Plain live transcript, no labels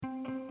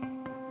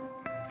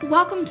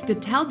Welcome to the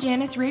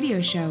TellJanus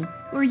radio show,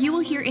 where you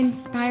will hear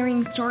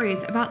inspiring stories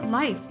about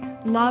life,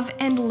 love,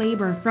 and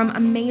labor from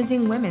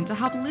amazing women to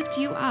help lift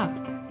you up.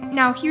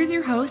 Now, here's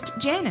your host,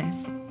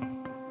 Janus.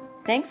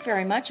 Thanks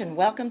very much and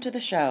welcome to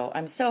the show.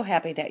 I'm so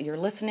happy that you're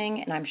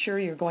listening, and I'm sure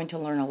you're going to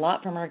learn a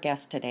lot from our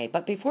guest today.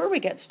 But before we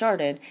get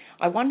started,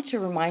 I wanted to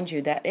remind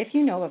you that if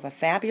you know of a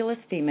fabulous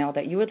female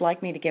that you would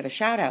like me to give a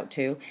shout out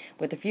to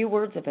with a few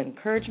words of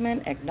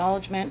encouragement,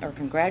 acknowledgement, or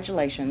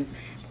congratulations,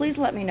 please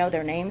let me know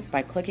their names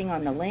by clicking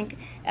on the link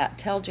at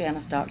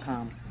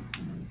TellJanus.com.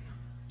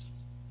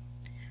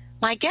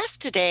 My guest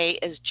today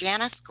is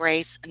Janus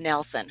Grace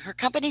Nelson. Her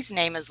company's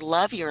name is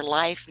Love Your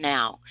Life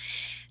Now.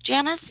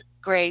 Janus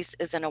Grace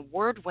is an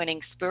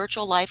award-winning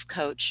spiritual life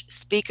coach,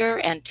 speaker,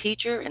 and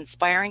teacher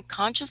inspiring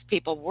conscious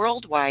people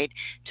worldwide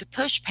to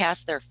push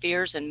past their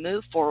fears and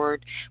move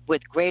forward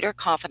with greater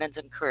confidence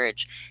and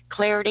courage,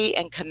 clarity,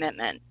 and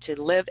commitment to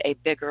live a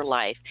bigger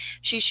life.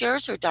 She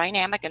shares her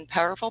dynamic and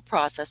powerful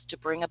process to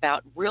bring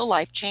about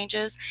real-life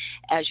changes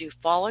as you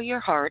follow your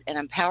heart and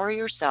empower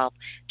yourself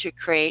to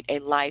create a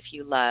life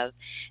you love.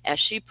 As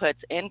she puts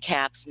in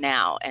caps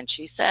now, and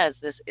she says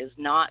this is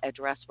not a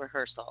dress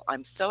rehearsal.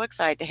 I'm so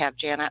excited to have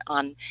Janet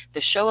on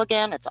the show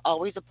again. It's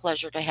always a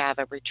pleasure to have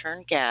a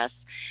return guest,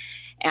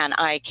 and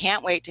I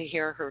can't wait to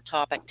hear her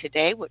topic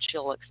today, which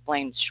she'll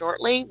explain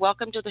shortly.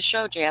 Welcome to the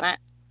show, Janet.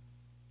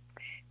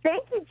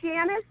 Thank you,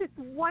 Janus. It's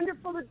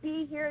wonderful to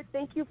be here.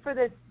 Thank you for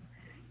this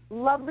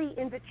lovely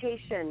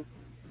invitation.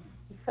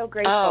 I'm so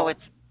grateful. Oh,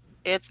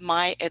 it's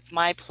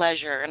my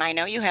pleasure, and I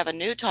know you have a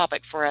new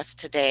topic for us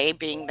today,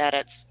 being that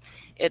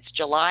it's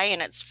July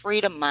and it's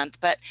Freedom Month,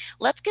 but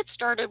let's get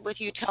started with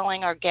you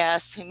telling our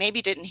guests who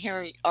maybe didn't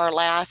hear our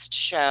last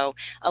show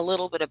a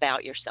little bit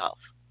about yourself.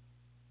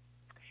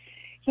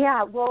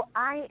 Yeah, well,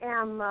 I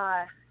am,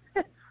 I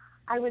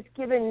was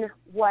given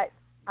what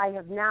I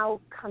have now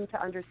come to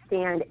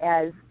understand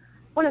as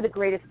one of the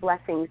greatest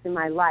blessings in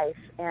my life,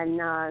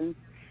 and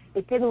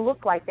it didn't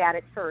look like that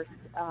at first.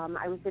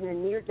 I was in a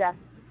near-death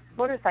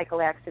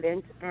motorcycle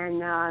accident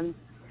and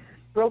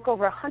broke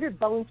over 100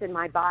 bones in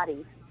my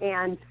body,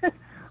 and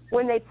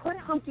when they put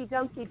Humpty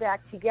Dumpty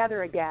back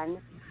together again,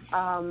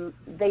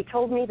 they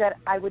told me that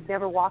I would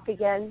never walk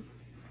again.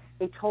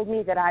 They told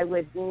me that I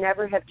would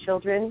never have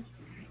children,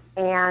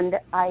 and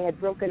I had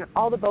broken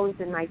all the bones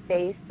in my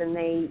face, and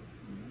they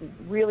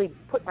really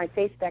put my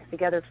face back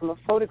together from a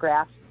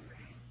photograph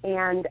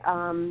and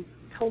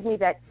told me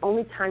that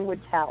only time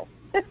would tell.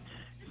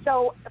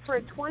 So for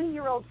a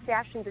 20-year-old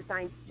fashion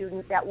design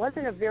student, that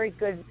wasn't a very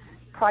good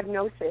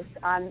prognosis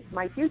on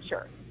my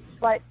future,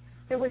 but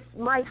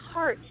my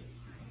heart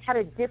had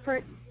a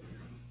different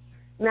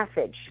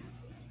message.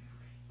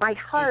 My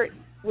heart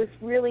was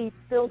really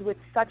filled with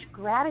such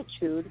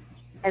gratitude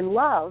and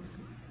love,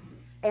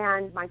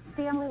 and my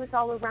family was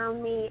all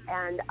around me,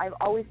 and I've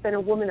always been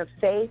a woman of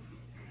faith,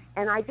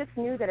 and I just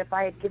knew that if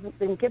I had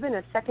been given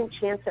a second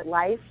chance at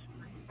life,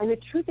 and the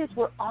truth is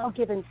we're all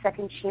given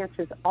second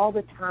chances all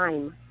the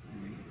time,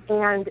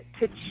 and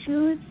to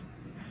choose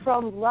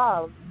from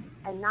love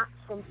and not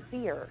from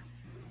fear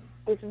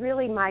is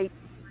really my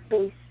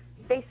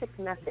basic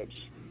message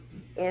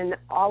in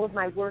all of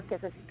my work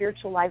as a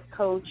spiritual life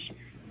coach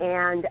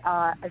and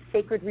a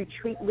sacred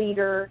retreat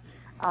leader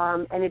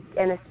and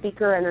a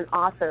speaker and an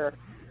author.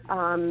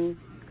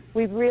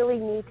 We really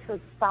need to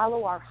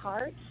follow our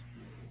heart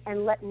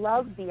and let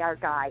love be our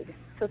guide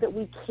so that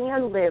we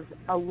can live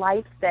a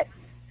life that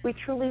we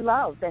truly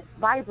love, that's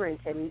vibrant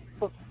and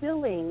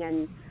fulfilling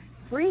and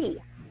free,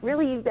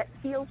 really that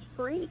feels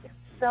free.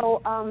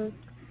 So,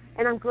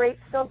 and I'm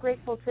so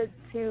grateful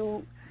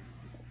to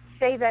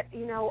say that,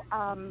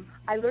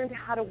 I learned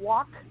how to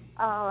walk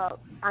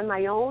on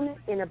my own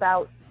in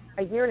about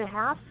a year and a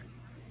half,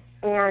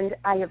 and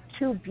I have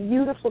two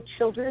beautiful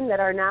children that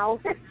are now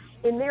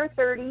in their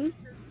 30s,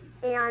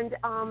 and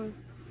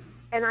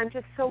I'm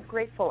just so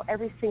grateful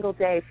every single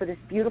day for this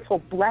beautiful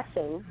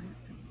blessing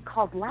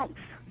called life.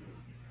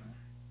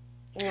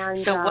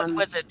 And so what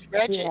was a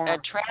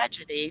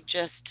tragedy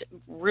just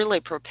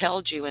really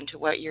propelled you into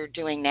what you're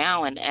doing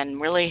now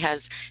and really has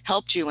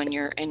helped you in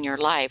your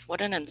life. What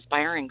an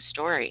inspiring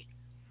story.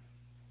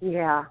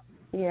 Yeah.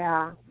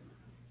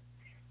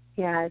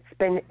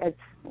 It's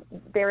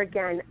there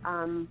again,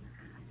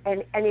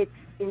 and it's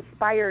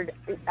inspired.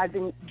 I've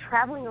been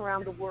traveling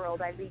around the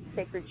world. I lead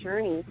sacred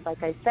journeys,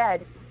 like I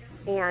said,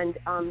 and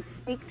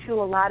speak to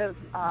a lot of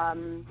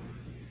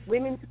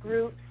women's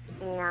groups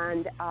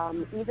and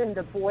even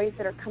the boys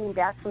that are coming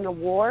back from the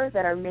war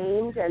that are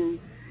maimed and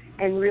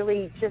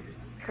really just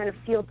kind of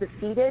feel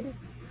defeated.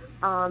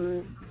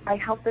 I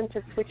help them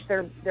to switch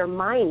their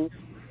minds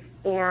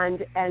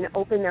and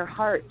open their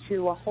heart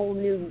to a whole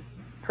new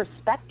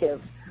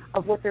perspective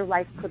of what their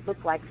life could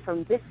look like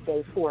from this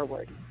day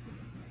forward.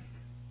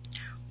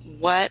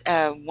 What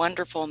a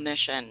wonderful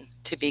mission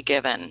to be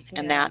given,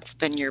 and that's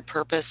been your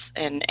purpose.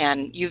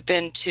 And you've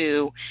been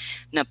to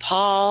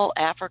Nepal,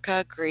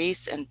 Africa, Greece,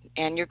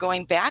 and you're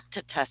going back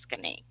to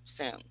Tuscany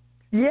soon.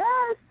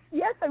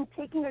 Yes, I'm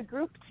taking a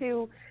group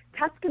to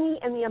Tuscany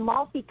and the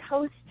Amalfi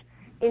Coast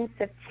in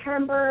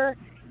September,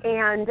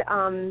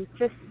 And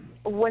just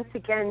once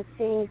again,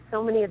 seeing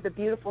so many of the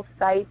beautiful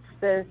sights,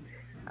 the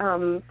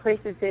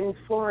places in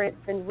Florence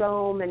and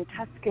Rome and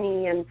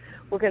Tuscany, and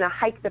we're going to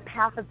hike the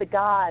Path of the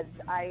Gods.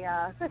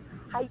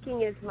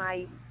 Hiking is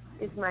my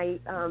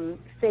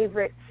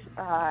favorite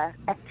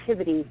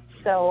activity.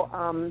 So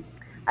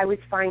I always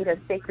find a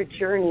sacred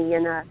journey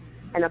and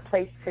a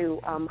place to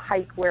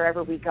hike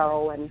wherever we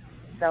go, and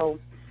so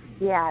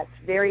yeah,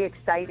 it's very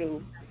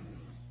exciting.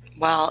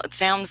 Well, it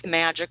sounds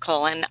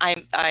magical, and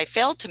I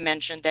failed to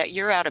mention that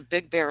you're out of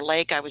Big Bear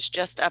Lake. I was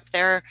just up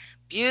there.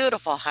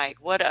 Beautiful hike.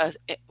 What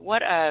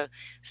a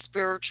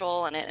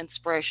spiritual and an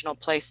inspirational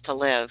place to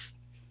live.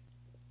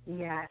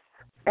 Yes,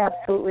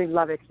 absolutely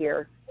love it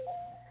here.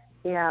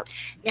 Yeah.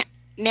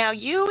 Now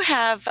you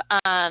have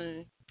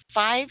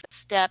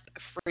 5-step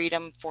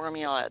freedom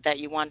formula that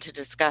you want to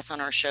discuss on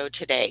our show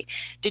today.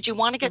 Did you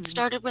want to get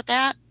started with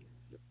that?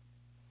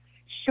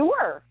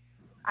 Sure.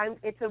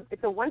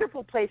 It's a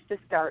wonderful place to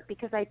start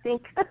because I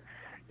think,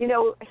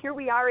 here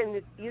we are in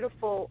this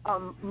beautiful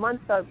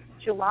month of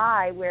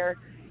July where,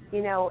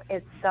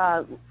 it's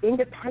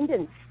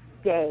Independence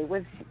Day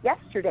was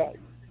yesterday,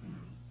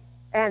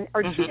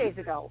 or 2 days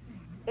ago,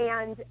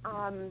 and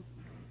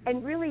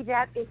really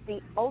that is the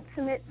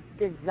ultimate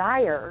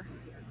desire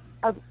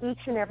of each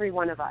and every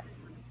one of us,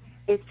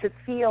 is to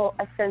feel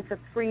a sense of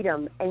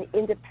freedom and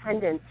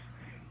independence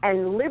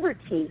and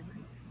liberty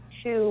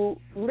to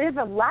live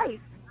a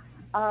life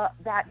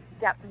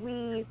that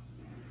we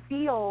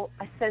feel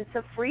a sense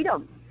of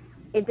freedom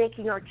in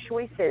making our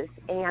choices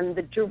and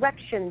the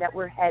direction that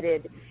we're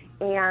headed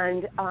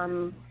and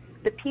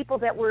the people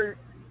that we're,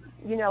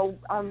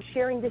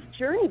 sharing this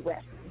journey with.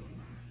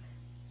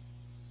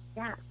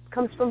 Yeah, it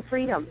comes from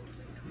freedom.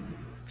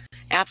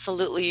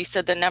 Absolutely. You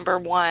said the number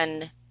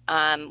one,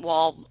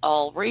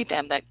 I'll read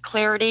them, but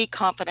clarity,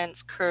 confidence,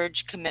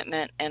 courage,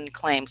 commitment, and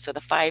claim. So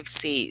the 5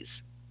 C's.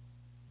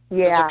 Yeah.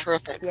 Those are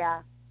terrific.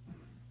 Yeah.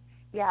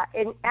 Yeah,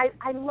 and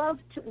I love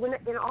to, when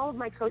in all of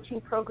my coaching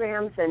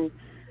programs and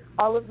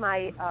all of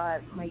my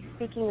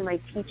speaking and my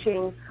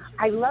teaching,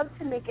 I love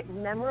to make it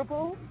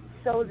memorable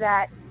so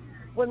that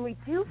when we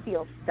do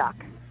feel stuck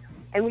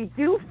and we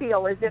do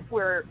feel as if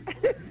we're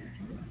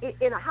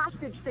in a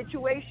hostage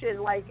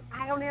situation, like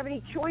I don't have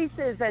any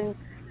choices and,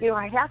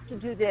 I have to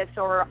do this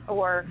or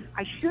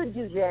I should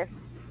do this,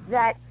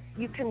 that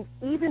you can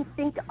even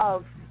think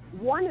of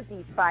one of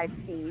these 5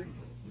 C's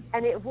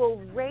and it will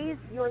raise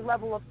your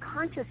level of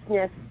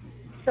consciousness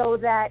so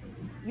that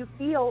you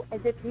feel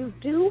as if you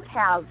do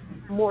have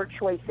more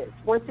choices.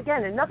 Once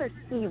again, another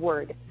C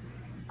word.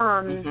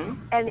 And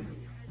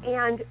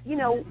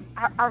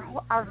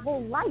our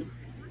whole life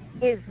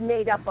is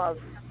made up of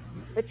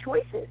the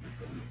choices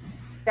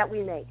that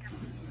we make.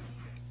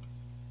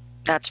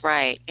 That's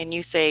right. And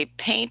you say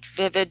paint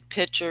vivid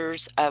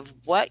pictures of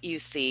what you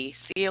see,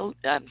 see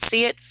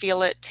it,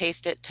 feel it,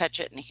 taste it, touch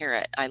it, and hear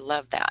it. I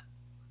love that.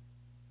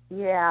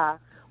 Yeah.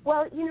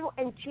 Well,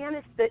 and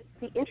Janus, the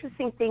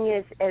interesting thing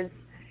is,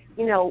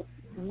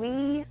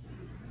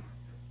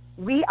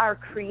 we are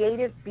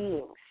creative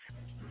beings.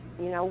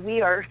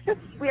 We are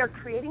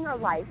creating our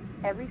life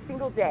every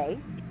single day,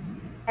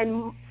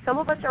 and some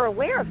of us are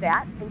aware of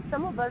that, and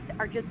some of us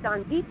are just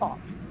on default.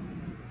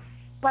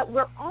 But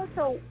we're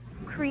also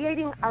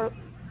creating our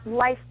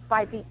life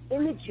by the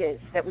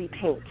images that we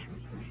paint.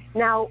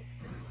 Now,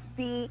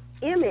 the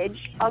image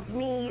of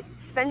me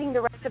spending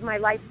the rest of my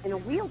life in a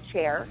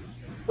wheelchair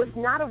was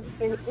not an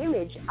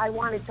image I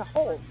wanted to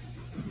hold.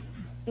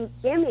 The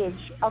image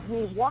of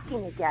me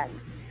walking again.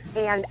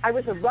 And I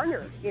was a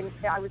runner.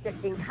 I was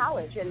in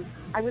college, and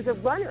I was a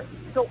runner.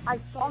 So I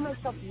saw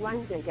myself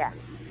running again.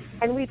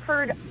 And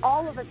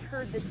all of us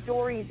heard the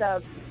stories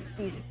of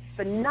these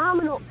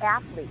phenomenal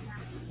athletes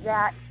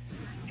that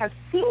have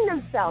seen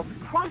themselves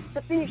cross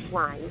the finish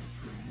line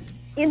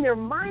in their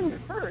mind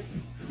first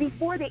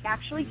before they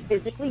actually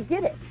physically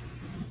did it.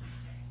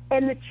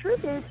 And the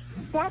truth is,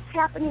 that's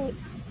happening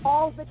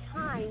all the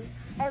time,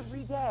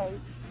 every day,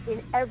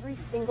 in every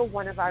single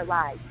one of our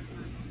lives.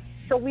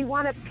 So we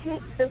want to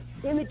paint the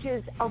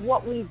images of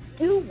what we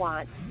do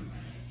want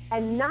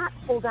and not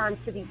hold on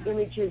to the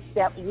images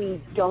that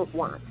we don't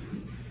want.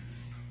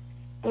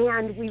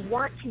 And we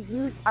want to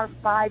use our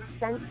 5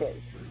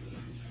 senses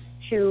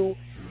to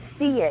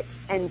see it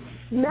and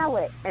smell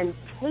it and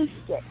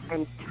taste it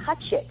and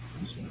touch it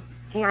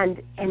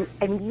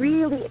and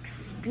really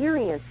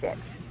experience it.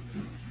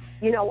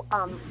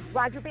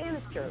 Roger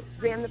Bannister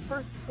ran the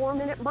first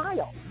 4-minute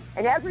mile,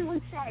 and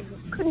everyone said,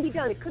 it couldn't be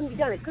done, it couldn't be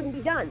done, it couldn't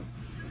be done.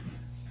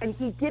 And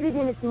he did it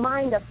in his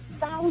mind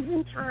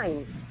 1,000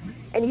 times,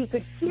 and he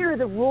could hear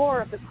the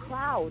roar of the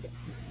crowd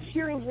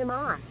cheering him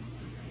on.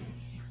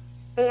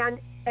 And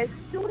as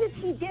soon as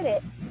he did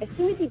it, as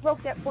soon as he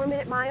broke that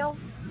 4-minute mile,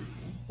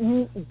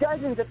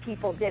 dozens of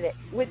people did it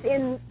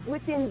within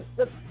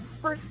the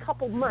first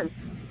couple months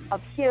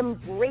of him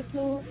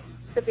breaking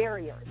the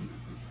barriers.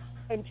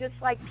 And just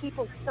like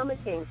people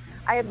summiting,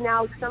 I have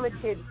now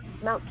summited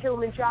Mount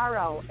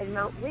Kilimanjaro and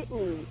Mount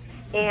Whitney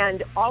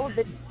and all of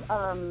the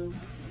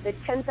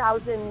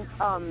 10,000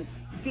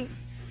 feet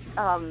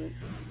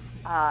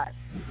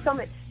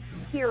summit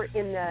here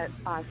in the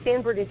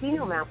San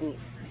Bernardino Mountains,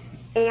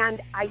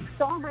 and I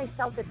saw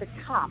myself at the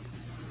top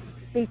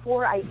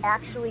before I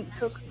actually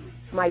took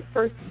my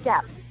first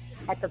step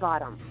at the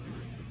bottom.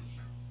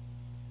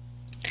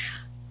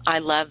 I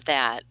love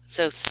that.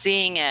 So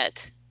seeing it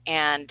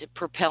and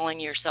propelling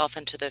yourself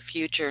into the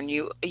future. And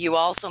you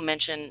also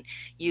mentioned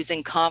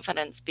using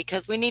confidence,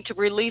 because we need to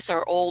release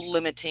our old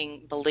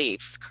limiting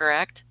beliefs,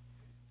 correct?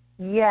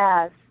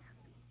 Yes.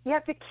 You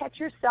have to catch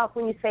yourself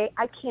when you say,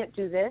 I can't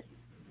do this,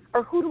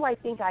 or who do I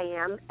think I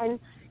am? And,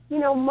 you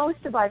know,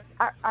 most of us,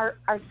 our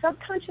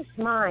subconscious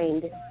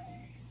mind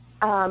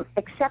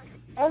accepts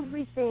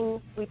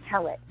everything we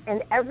tell it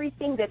and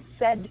everything that's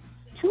said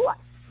to us.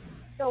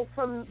 So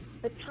from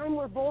the time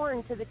we're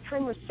born to the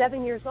time we're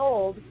 7 years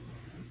old,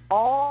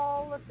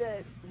 all of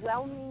the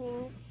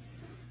well-meaning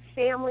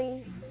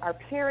family, our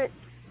parents,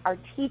 our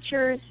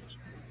teachers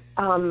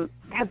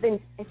have been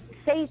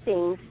say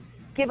things,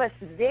 give us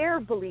their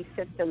belief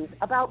systems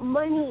about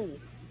money,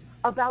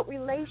 about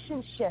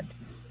relationships,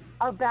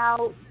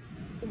 about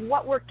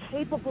what we're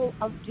capable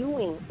of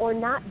doing or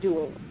not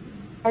doing.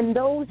 And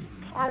those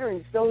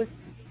patterns, those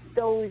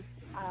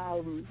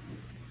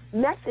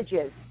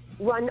messages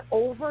run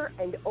over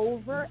and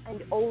over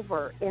and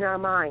over in our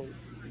minds.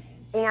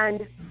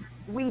 And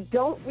we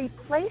don't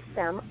replace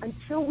them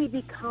until we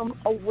become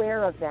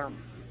aware of them.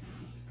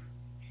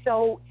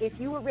 So if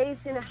you were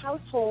raised in a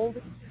household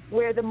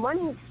where the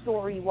money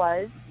story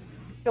was,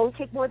 don't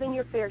take more than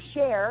your fair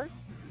share,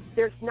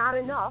 there's not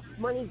enough,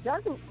 money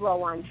doesn't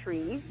grow on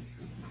trees,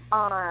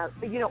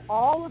 you know,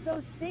 all of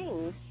those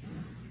things,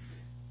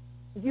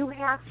 you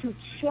have to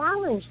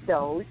challenge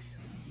those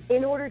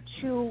in order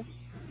to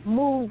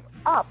move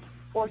up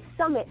or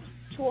summit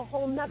to a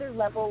whole nother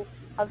level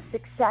of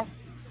success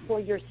for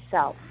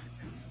yourself.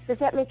 Does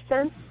that make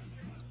sense?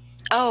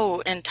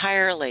 Oh,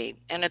 entirely.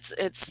 And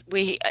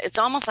it's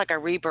almost like a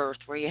rebirth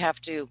where you have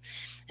to,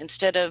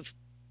 instead of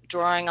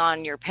drawing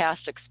on your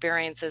past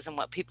experiences and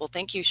what people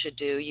think you should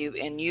do,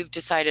 you've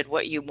decided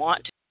what you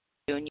want to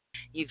do, and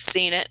you've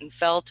seen it and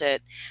felt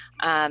it.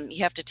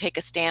 You have to take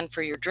a stand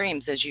for your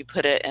dreams, as you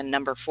put it in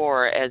number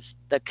 4, as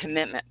the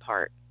commitment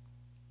part.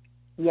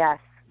 Yes,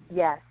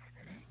 yes.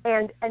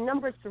 And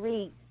number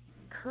 3,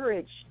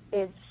 courage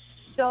is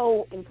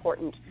so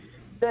important.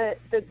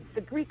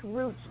 The Greek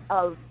root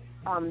of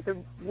the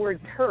word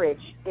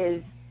courage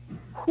is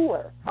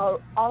core,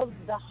 of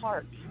the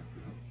heart.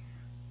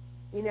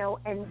 You know,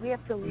 and we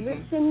have to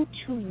listen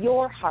to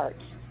your heart.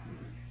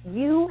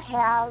 You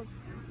have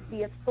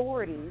the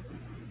authority.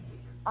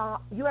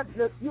 You have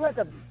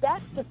the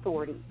best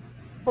authority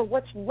for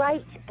what's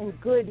right and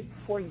good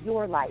for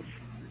your life.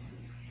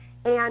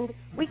 And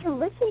we can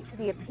listen to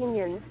the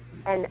opinions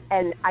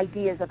and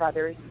ideas of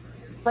others,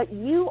 but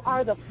you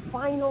are the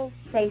final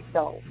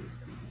say-so.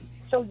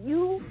 So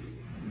you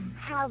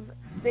have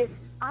this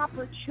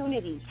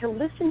opportunity to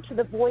listen to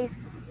the voice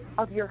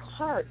of your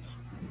heart.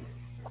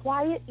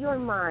 Quiet your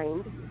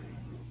mind.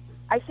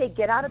 I say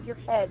get out of your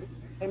head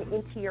and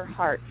into your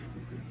heart.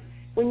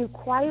 When you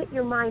quiet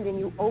your mind and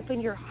you open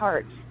your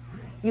heart,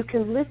 you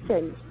can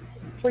listen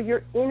for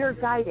your inner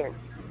guidance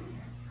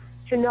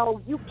to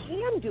know you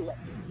can do it.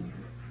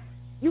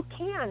 You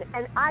can.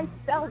 And I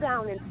fell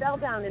down,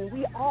 and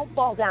we all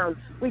fall down.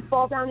 We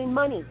fall down in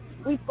money.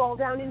 We fall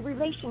down in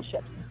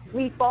relationships.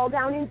 We fall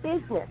down in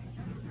business.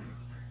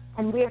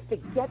 And we have to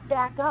get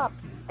back up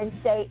and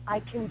say,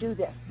 I can do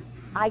this.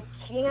 I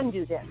can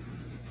do this.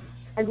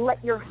 And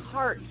let your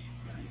heart,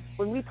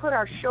 when we put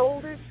our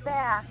shoulders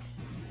back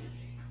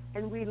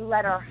and we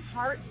let our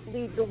heart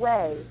lead the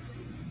way,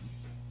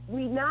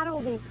 we not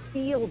only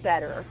feel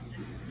better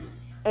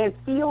and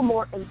feel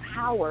more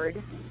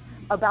empowered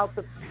about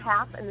the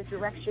path and the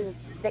direction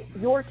that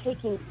you're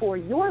taking for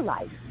your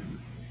life,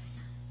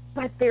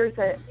 but there's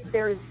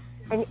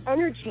an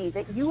energy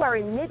that you are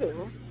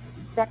emitting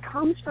that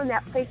comes from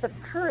that place of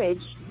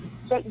courage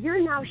that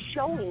you're now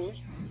showing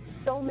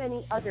so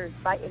many others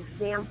by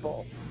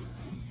example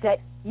that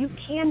you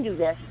can do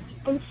this,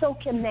 and so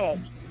can they.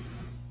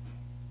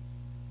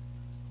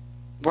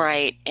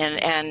 Right,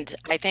 and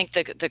I think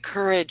the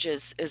courage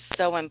is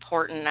so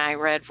important. I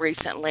read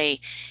recently,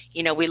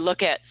 you know, we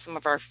look at some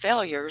of our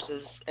failures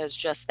as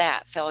just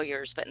that,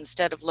 failures, but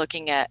instead of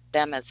looking at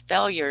them as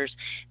failures,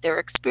 they're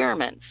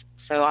experiments.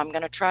 So I'm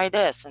going to try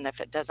this, and if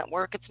it doesn't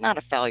work, it's not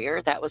a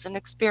failure. That was an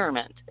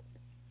experiment.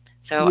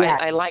 So yes.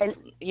 I like,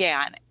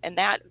 and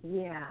that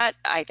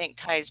I think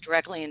ties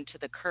directly into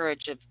the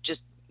courage of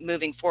just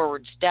moving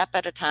forward step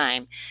at a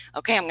time.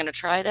 Okay, I'm going to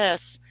try this,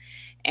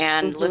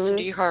 and listen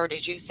to your heart,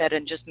 as you said,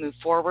 and just move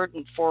forward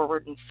and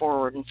forward and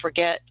forward, and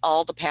forget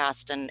all the past,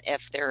 and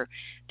if they're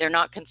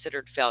not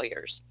considered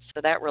failures.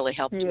 So that really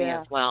helped me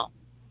as well.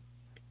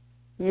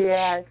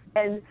 Yes,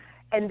 and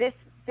this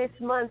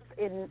month,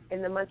 in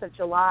the month of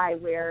July,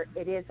 where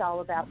it is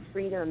all about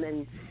freedom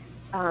and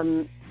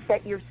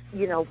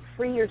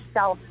free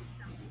yourself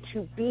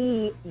to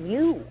be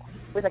you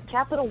with a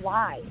capital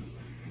Y.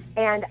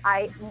 And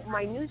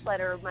my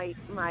newsletter,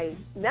 my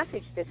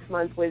message this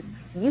month was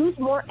use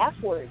more F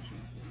words.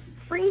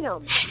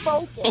 freedom,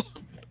 focus,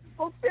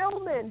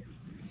 fulfillment,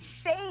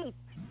 faith,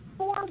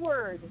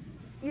 forward.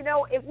 You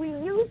know, if we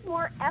use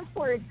more F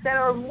words that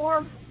are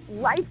more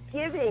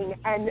life-giving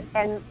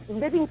and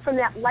living from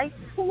that life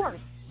force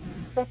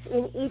that's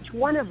in each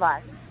one of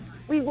us,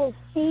 we will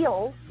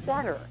feel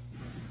better.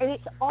 And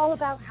it's all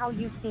about how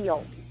you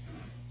feel.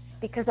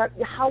 Because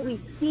how we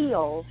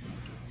feel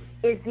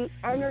is the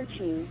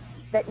energy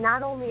that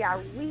not only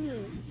are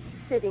we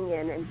sitting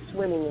in and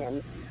swimming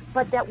in,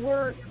 but that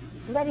we're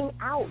letting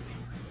out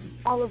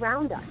all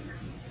around us.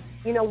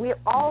 You know, we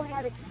all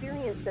had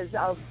experiences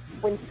of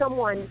when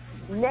someone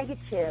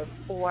negative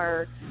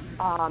or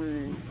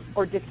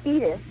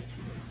defeatist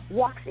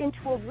walks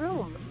into a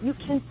room, you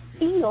can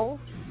feel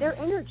their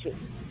energy.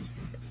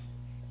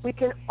 We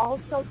can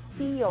also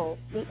feel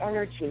the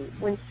energy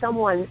when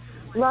someone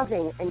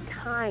loving and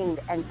kind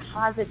and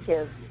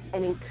positive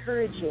and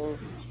encouraging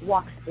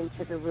walks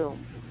into the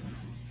room.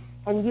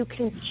 And you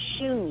can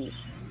choose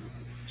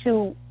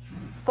to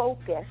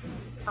focus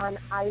on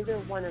either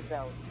one of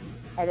those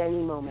at any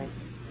moment.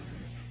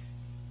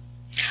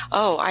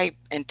 Oh, I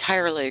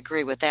entirely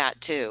agree with that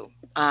too.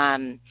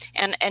 And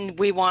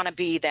we want to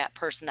be that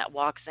person that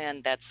walks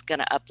in that's going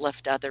to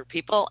uplift other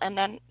people, and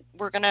then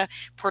we're going to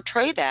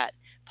portray that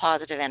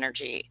positive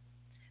energy.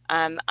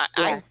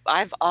 Yes.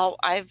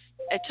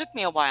 It took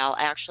me a while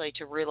actually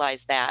to realize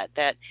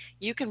that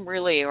you can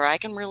really, or I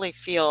can really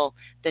feel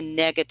the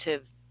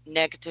negative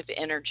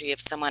energy if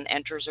someone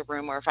enters a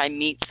room or if I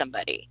meet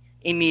somebody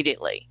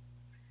immediately,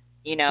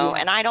 you know,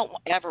 Yeah. and I don't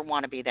ever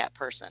want to be that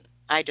person.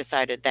 I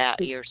decided that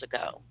years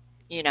ago,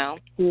 you know.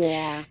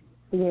 Yeah.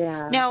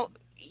 Now,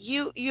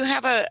 you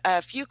have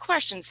a few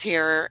questions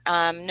here.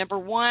 Number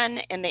one,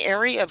 in the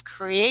area of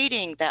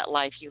creating that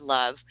life you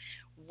love,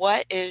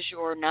 what is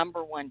your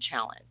number one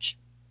challenge?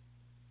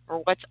 Or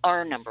what's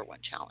our number one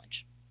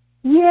challenge?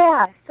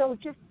 Yeah, so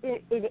just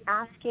in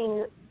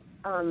asking,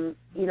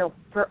 you know,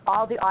 for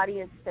all the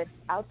audience that's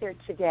out there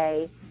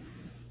today,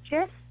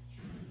 just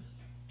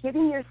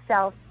giving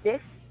yourself this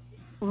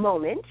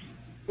moment,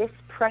 this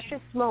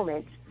precious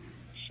moment,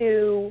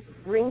 to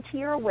bring to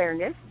your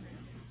awareness,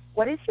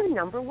 what is your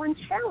number one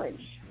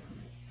challenge?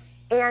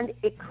 And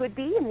it could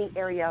be in the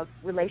area of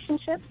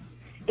relationships,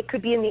 it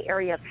could be in the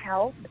area of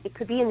health, it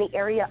could be in the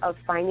area of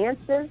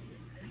finances,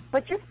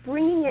 but just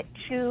bringing it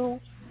to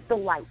the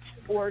light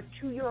or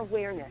to your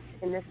awareness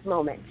in this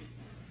moment.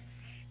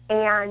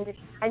 And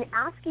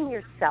asking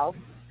yourself,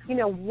 you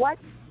know, what,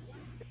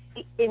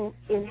 in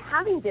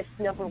having this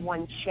number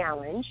one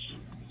challenge,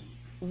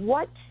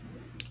 what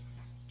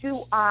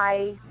do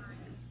I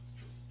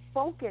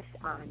focus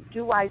on?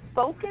 Do I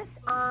focus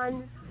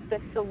on the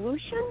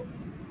solution,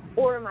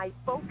 or am I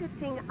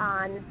focusing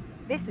on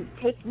this is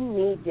taking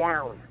me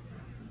down?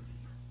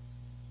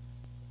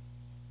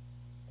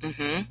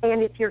 Mm-hmm.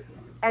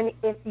 And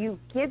if you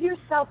give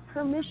yourself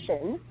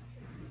permission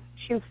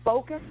to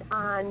focus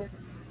on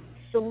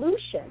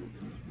solutions,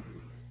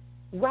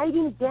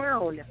 writing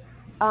down,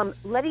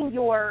 letting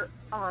your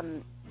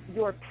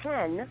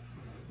pen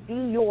be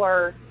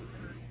your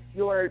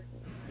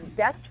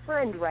best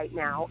friend right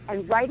now,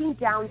 and writing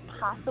down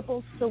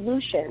possible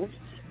solutions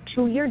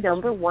to your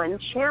number one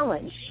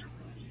challenge.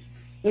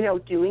 You know,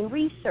 doing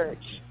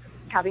research,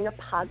 having a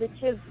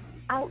positive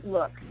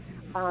outlook,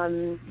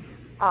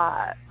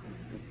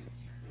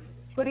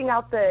 putting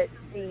out the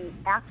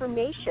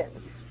affirmations,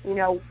 you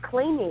know,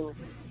 claiming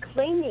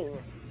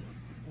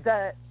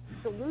the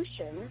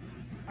solution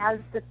as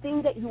the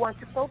thing that you want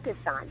to focus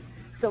on.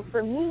 So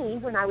for me,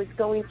 when I was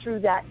going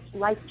through that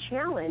life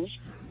challenge,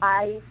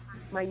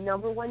 my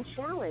number one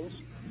challenge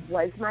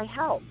was my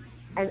health.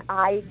 And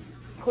I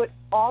put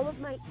all of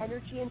my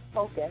energy and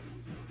focus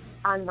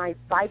on my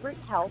vibrant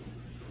health,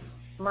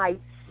 my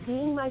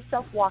seeing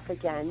myself walk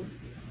again,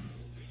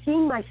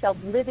 seeing myself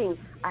living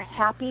a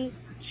happy,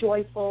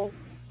 joyful,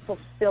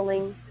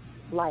 fulfilling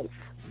life.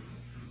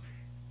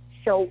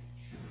 So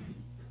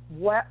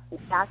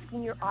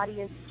asking your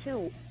audience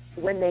too,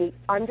 when they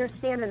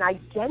understand and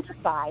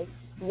identify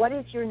what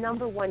is your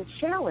number one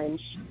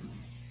challenge,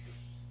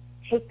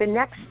 take the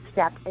next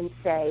step and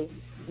say,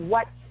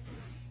 what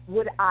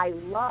would I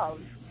love?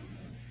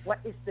 What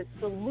is the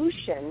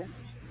solution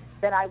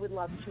that I would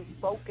love to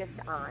focus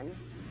on?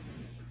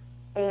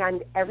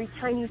 And every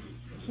time you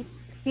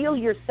feel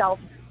yourself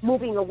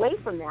moving away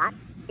from that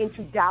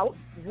into doubt,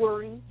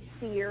 worry,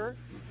 fear,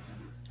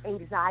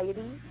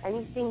 anxiety,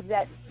 anything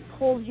that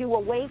pulls you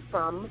away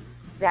from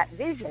that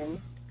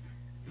vision,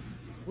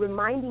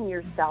 reminding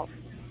yourself,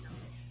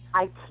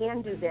 I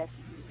can do this,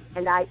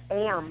 and I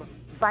am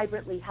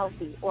vibrantly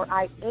healthy, or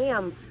I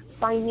am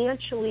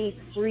financially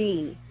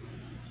free,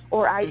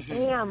 or I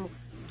am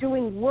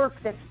doing work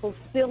that's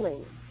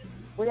fulfilling.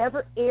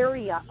 Whatever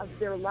area of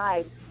their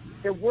lives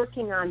they're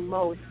working on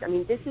most. I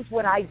mean, this is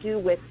what I do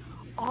with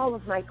all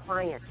of my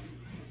clients,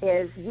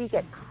 is we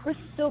get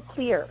crystal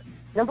clear.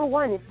 Number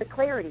one is the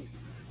clarity.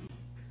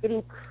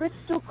 Getting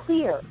crystal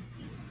clear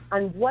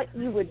on what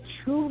you would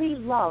truly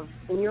love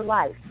in your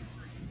life,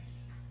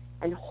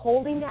 and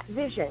holding that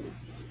vision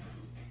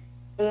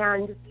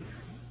and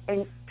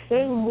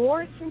paying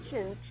more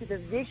attention to the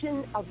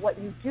vision of what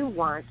you do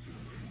want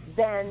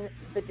than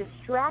the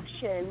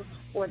distraction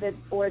or the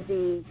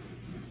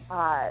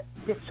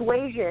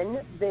dissuasion,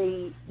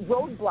 the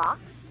roadblocks,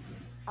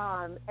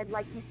 and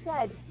like you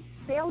said,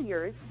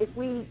 failures. If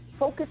we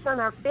focus on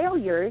our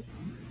failures,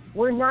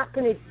 we're not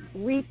going to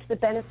reap the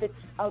benefits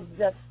of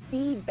the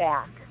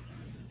feedback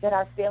that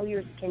our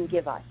failures can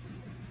give us.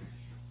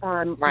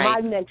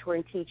 My mentor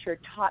and teacher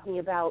taught me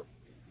about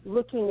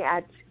looking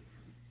at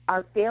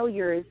our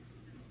failures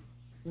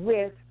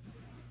with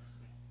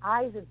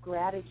eyes of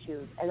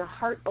gratitude and a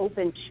heart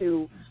open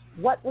to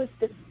what was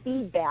the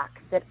feedback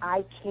that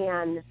I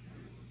can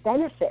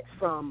benefit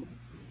from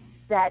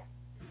that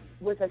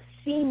was a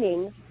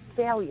seeming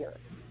failure.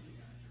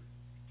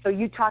 So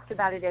you talked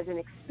about it as an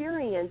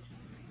experience,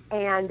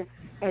 and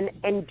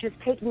just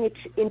taking it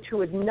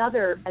into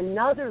another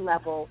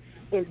level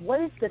is, what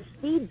is the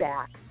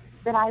feedback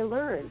that I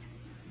learned?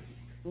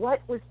 What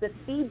was the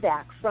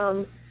feedback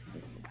from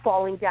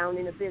falling down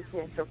in a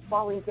business or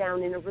falling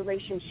down in a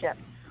relationship?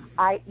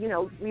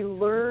 We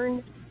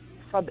learn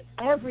from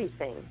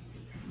everything.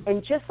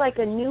 And just like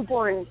a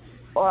newborn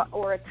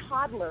or a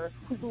toddler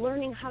who's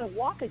learning how to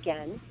walk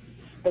again,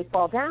 they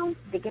fall down,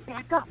 they get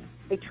back up,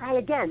 they try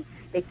again.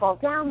 They fall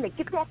down, they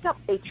get back up,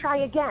 they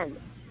try again.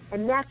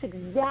 And that's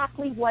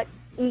exactly what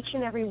each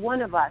and every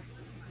one of us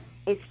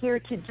is here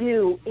to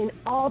do in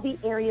all the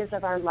areas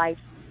of our life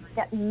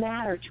that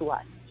matter to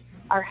us.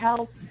 Our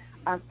health,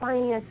 our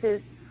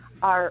finances,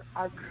 our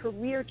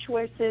career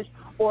choices,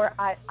 or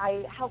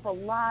I help a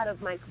lot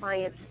of my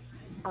clients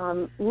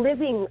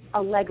living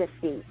a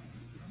legacy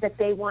that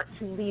they want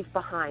to leave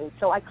behind.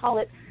 So I call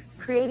it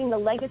creating the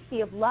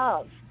legacy of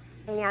love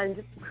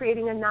and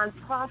creating a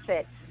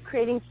nonprofit,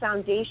 creating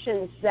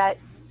foundations that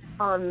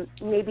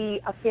maybe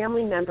a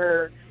family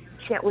member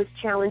was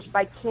challenged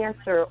by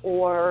cancer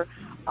or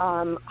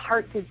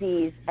heart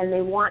disease, and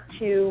they want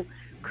to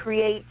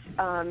create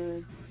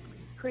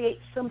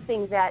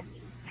something that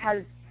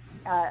has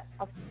a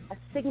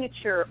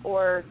signature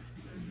or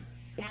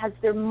has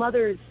their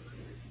mother's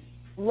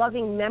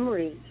loving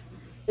memories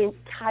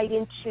tied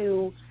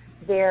into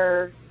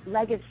their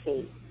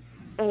legacy.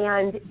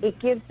 And it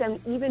gives them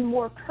even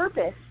more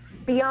purpose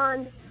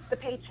beyond the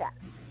paycheck.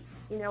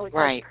 It's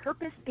like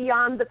purpose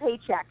beyond the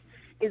paycheck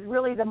is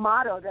really the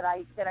motto that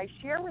I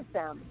share with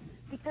them,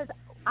 because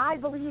I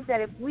believe that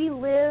if we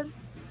live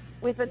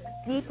with a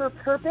deeper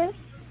purpose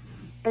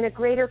and a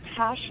greater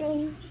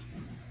passion,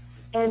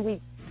 and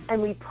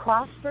we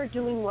prosper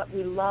doing what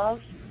we love,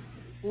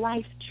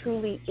 life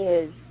truly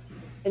is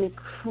an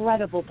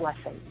incredible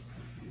blessing.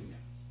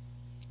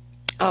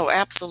 Oh,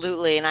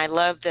 absolutely. And I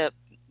love the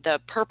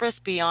purpose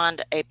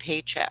beyond a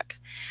paycheck.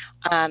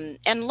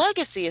 And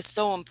legacy is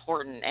so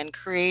important, and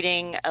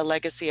creating a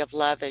legacy of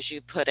love, as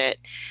you put it,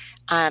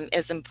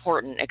 is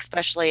important,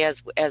 especially as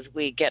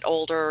we get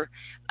older.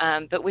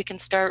 But we can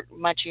start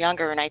much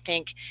younger, and I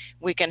think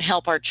we can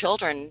help our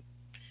children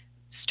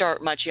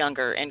start much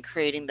younger in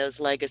creating those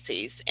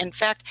legacies. In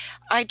fact,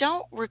 I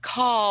don't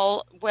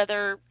recall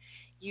whether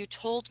you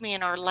told me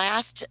in our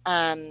last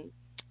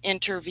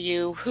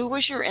interview who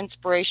was your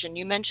inspiration.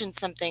 You mentioned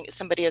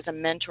somebody as a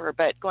mentor,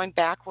 but going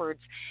backwards,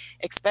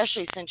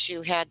 especially since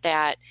you had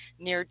that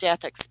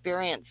near-death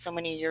experience so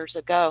many years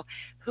ago,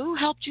 who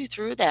helped you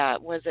through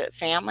that? Was it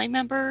family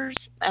members?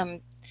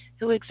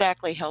 Who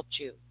exactly helped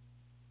you?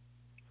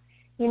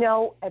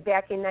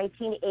 Back in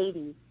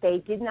 1980,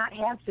 they did not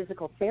have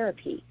physical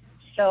therapy.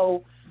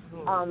 So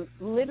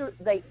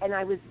literally, and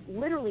I was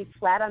literally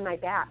flat on my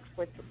back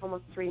for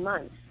almost 3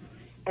 months.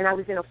 And I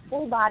was in a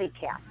full body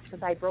cast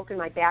because I had broken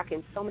my back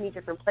in so many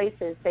different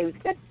places. They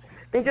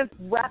just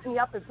wrapped me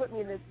up and put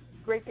me in this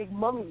great big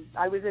mummy.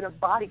 I was in a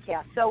body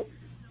cast. So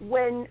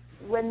when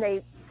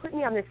they put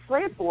me on this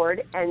slant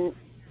board and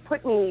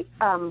put me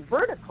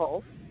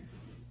vertical,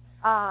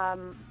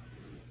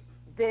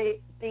 they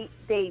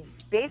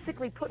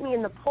basically put me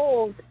in the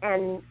poles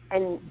and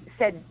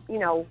said,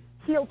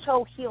 heel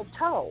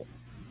toe.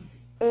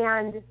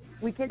 And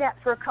we did that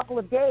for a couple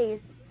of days,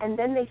 and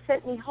then they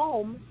sent me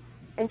home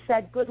and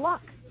said, good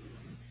luck.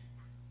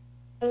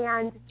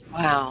 And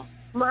wow,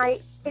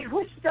 it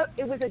was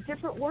a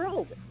different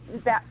world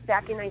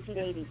back in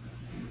 1980.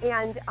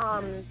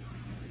 And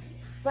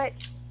but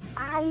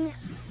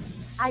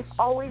I've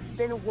always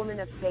been a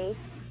woman of faith,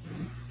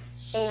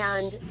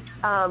 and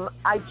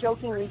I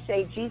jokingly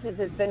say Jesus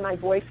has been my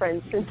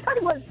boyfriend since I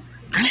was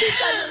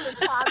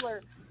a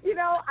toddler.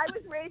 I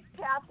was raised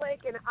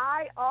Catholic, and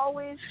I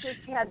always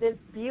just had this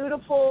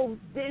beautiful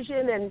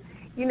vision, and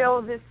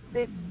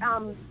this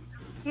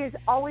he has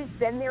always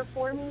been there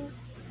for me,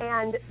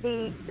 and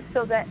the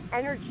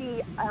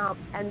energy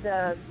and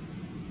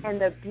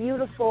the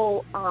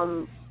beautiful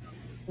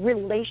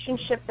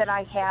relationship that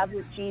I have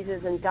with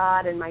Jesus and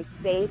God and my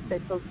faith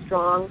that's so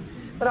strong,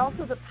 but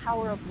also the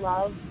power of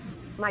love,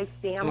 my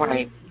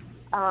family.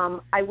 Right.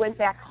 I went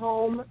back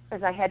home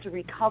as I had to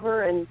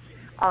recover, and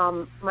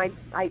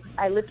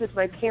I lived with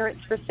my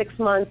parents for 6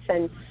 months,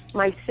 and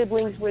my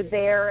siblings were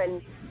there, and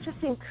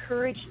just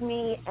encouraged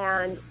me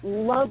and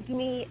loved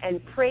me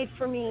and prayed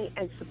for me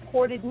and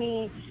supported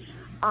me.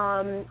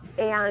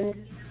 And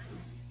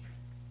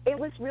it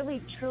was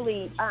really,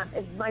 truly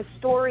my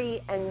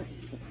story and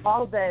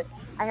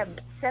I have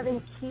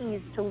 7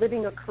 keys to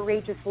living a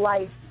courageous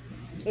life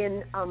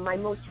in my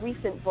most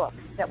recent book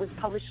that was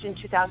published in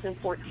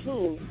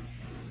 2014.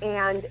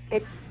 And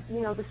it's,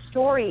 the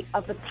story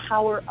of the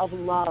power of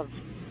love.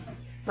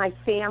 My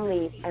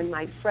family and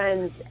my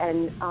friends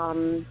and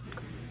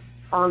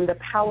the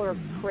power of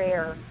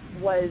prayer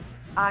was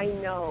a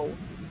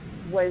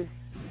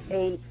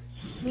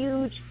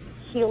huge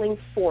healing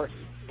force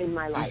in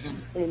my life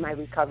and in my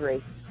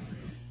recovery.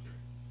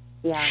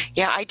 Yeah.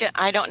 Yeah,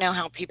 I don't know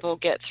how people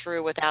get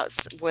through without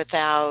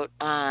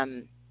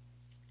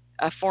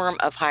a form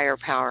of higher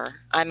power.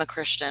 I'm a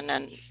Christian,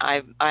 and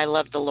I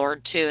love the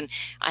Lord too. And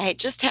I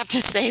just have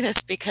to say this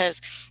because,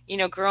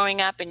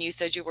 growing up, and you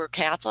said you were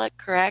Catholic,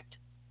 correct?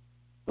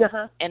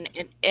 Uh-huh. And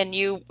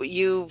you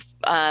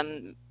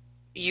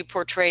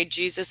portrayed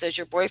Jesus as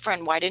your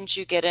boyfriend. Why didn't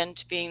you get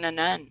into being a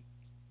nun?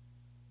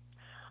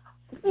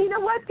 You know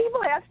what?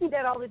 People ask me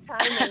that all the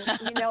time, and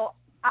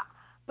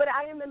but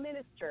I am a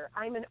minister.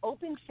 I'm an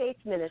open faith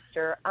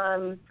minister.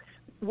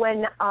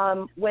 When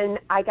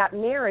I got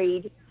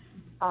married,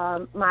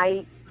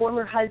 my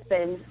former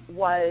husband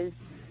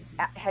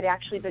had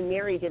actually been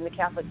married in the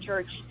Catholic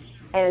Church,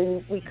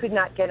 and we could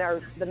not get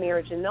the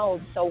marriage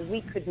annulled, so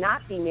we could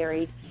not be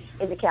married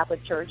in the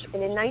Catholic Church.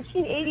 And in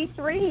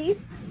 1983,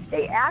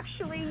 they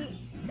actually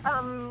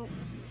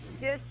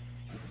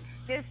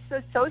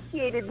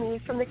disassociated me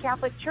from the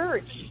Catholic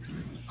Church.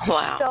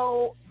 Wow.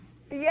 So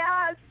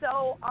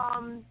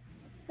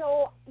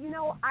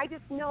I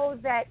just know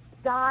that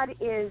God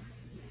is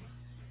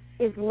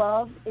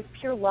love, is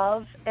pure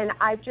love, and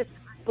I've just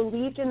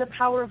believed in the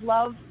power of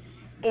love.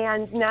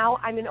 And now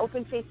I'm an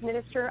open faith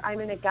minister. I'm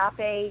an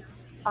agape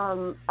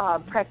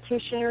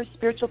practitioner,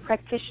 spiritual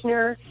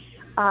practitioner.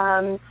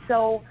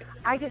 So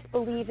I just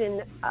believe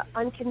in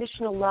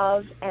unconditional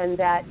love, and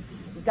that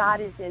God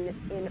is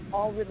in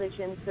all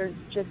religions. There's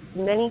just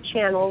many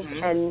channels,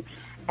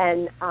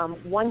 and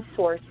one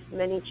source,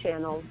 many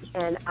channels,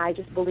 and I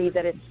just believe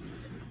that it's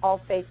all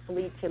faiths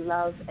lead to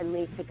love and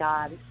lead to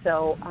God.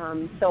 So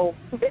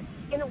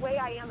in a way,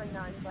 I am a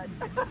nun, but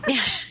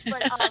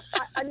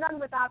a nun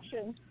with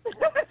options.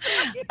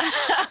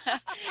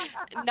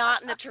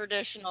 Not in the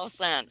traditional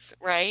sense,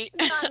 right?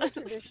 Not in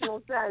the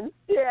traditional sense.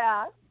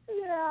 Yeah.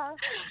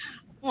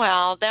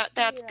 Well, that's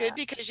good,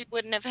 because you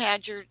wouldn't have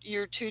had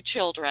your 2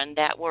 children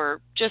that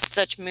were just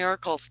such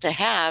miracles to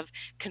have,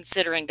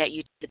 considering that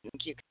you didn't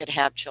think you could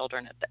have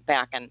children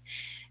back in,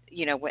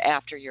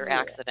 after your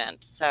accident.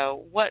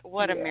 So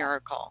what a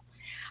miracle.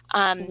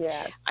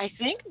 I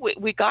think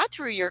we got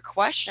through your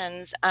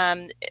questions.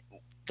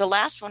 The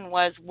last one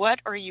was,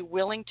 what are you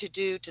willing to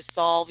do to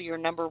solve your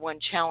number one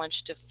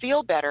challenge to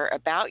feel better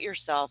about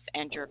yourself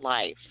and your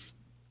life?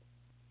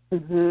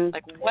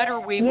 Like, what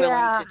are we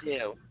willing to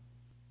do?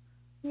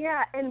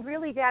 Yeah, and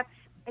really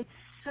it's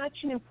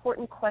such an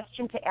important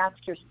question to ask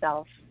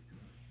yourself,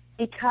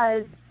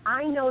 because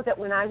I know that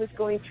when I was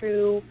going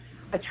through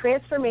a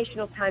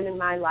transformational time in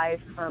my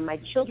life, my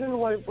children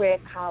were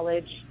at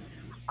college,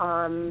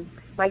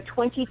 my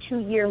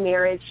 22-year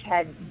marriage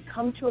had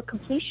come to a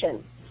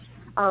completion.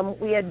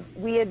 We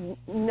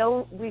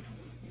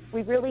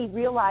really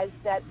realized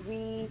that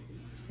we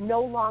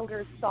no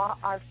longer saw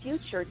our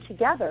future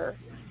together.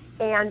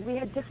 And we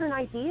had different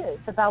ideas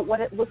about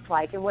what it looked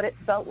like and what it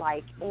felt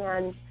like.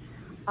 And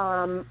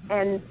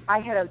I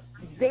had a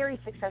very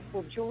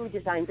successful jewelry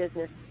design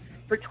business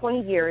for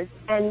 20 years,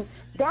 and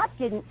that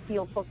didn't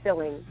feel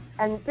fulfilling.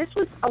 And this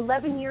was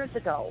 11 years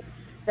ago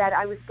that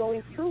I was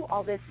going through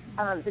all this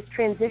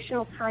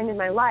transitional time in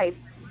my life.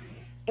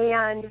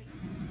 And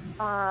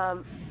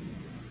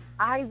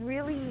I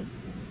really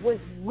was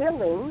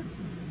willing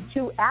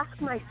to ask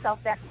myself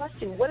that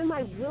question: what am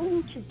I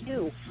willing to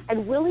do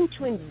and willing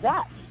to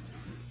invest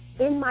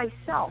in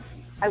myself?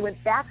 I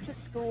went back to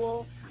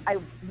school. I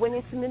went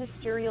into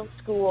ministerial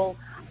school.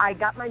 I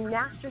got my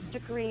master's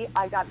degree.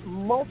 I got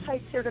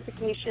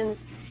multi-certifications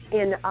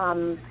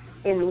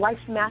in life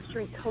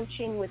mastery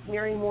coaching with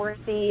Mary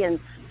Morrissey and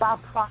Bob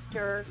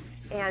Proctor,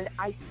 and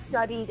I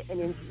studied and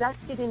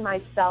invested in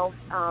myself.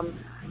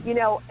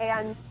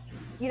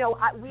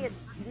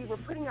 We were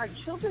putting our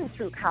children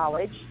through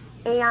college,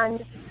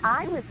 and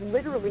I was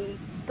literally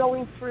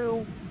going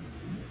through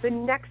the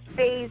next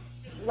phase,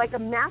 like a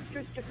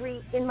master's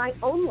degree in my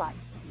own life.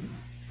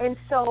 And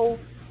so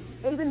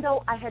even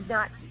though I had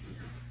not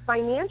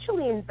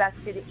financially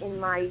invested in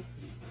my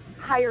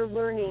higher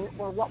learning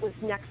or what was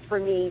next for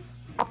me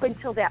up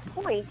until that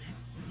point,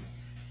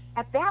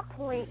 at that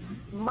point,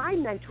 my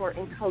mentor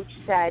and coach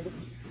said,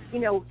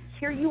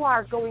 here you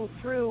are going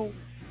through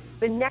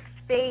the next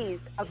phase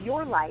of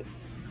your life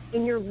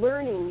in your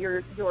learning,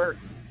 you're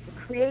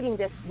creating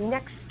this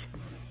next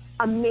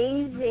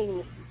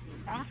amazing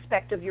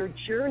aspect of your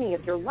journey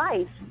of your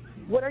life.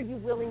 What are you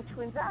willing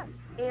to invest?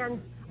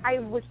 And I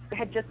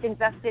had just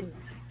invested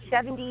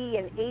 $70,000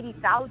 and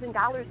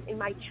 $80,000 in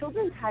my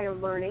children's higher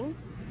learning,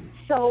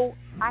 So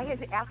I had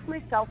to ask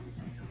myself,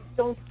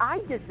 don't I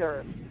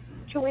deserve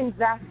to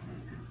invest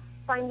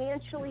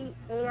financially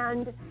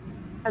and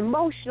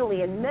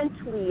emotionally and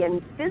mentally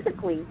and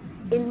physically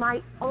in my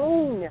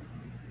own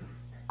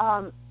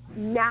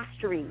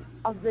mastery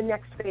of the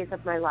next phase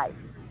of my life?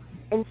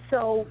 And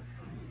so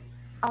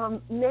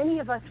many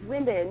of us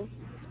women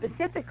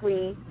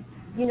specifically,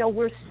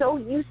 we're so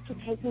used to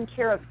taking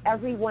care of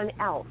everyone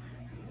else.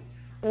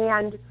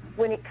 And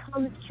when it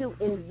comes to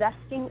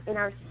investing in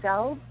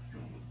ourselves,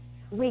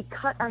 we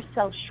cut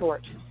ourselves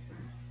short.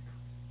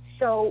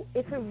 So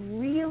it's a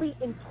really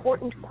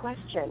important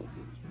question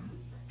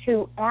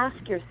to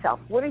ask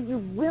yourself, what are you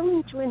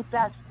willing to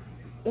invest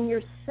in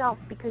yourself?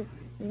 Because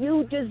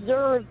you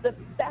deserve the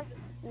best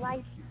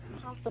life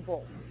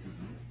possible.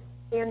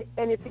 And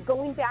if you're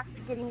going back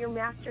to getting your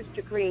master's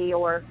degree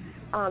or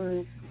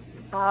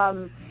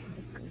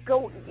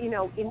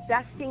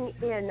investing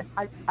in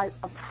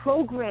a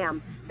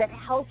program that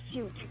helps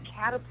you to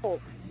catapult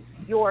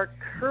your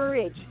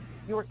courage,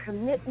 your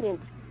commitment,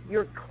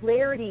 your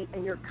clarity,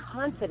 and your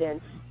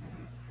confidence,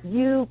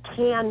 you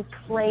can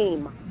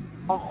claim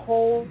a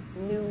whole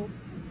new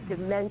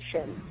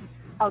dimension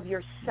of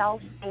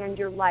yourself and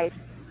your life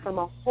from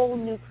a whole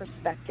new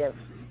perspective.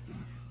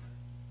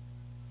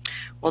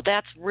 Well,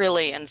 that's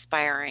really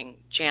inspiring,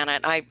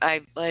 Janet.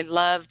 I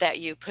love that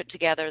you put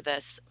together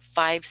this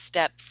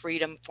 5-step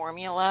freedom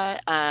formula,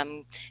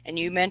 and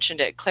you mentioned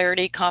it: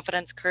 clarity,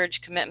 confidence, courage,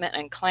 commitment,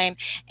 and claim,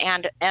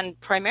 and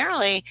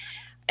primarily,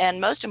 and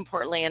most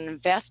importantly, in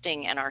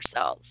investing in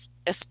ourselves,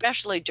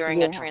 especially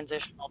during a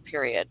transitional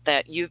period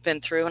that you've been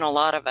through and a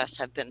lot of us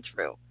have been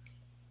through.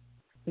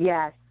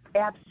 Yes,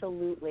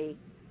 absolutely.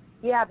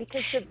 Yeah,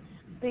 because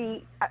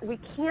we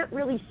can't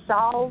really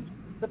solve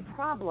the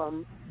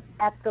problem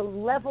at the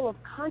level of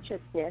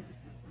consciousness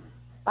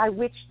by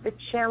which the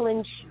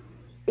challenge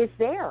is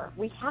there.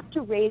 We have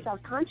to raise our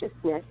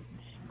consciousness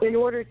in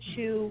order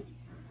to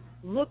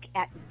look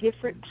at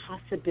different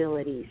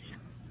possibilities.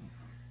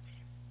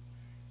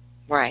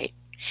 Right.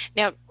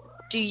 Now,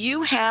 do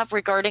you have,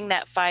 regarding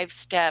that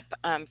 5-step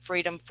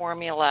freedom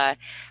formula,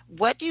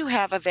 what do you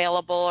have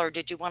available, or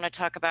did you want to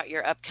talk about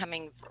your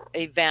upcoming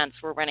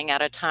events? We're running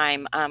out of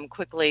time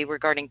quickly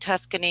regarding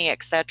Tuscany,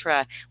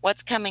 etc.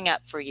 What's coming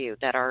up for you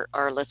that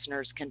our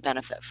listeners can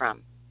benefit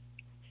from?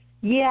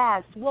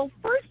 Yes. Well,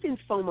 first and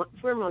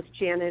foremost,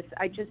 Janus,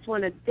 I just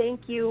want to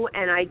thank you,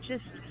 and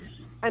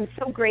I'm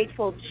so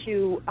grateful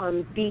to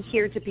be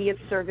here to be of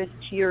service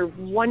to your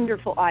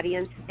wonderful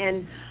audience.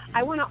 And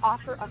I want to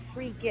offer a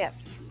free gift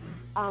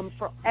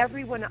for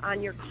everyone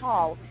on your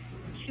call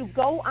to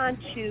go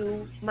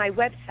onto my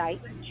website,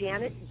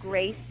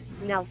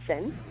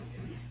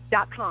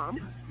 janetgracenelson.com.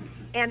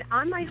 And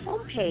on my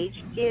homepage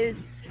is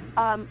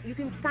you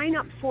can sign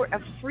up for a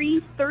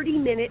free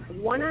 30-minute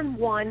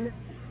one-on-one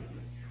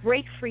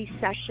break-free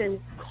session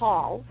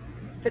call.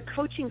 It's a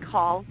coaching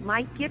call,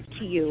 my gift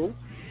to you.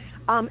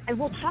 And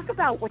we'll talk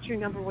about what your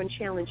number one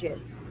challenge is,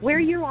 where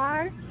you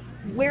are,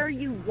 where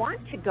you want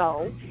to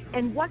go,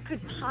 and what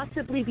could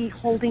possibly be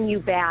holding you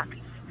back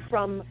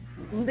from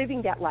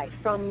living that life,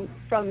 from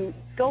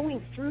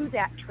going through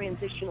that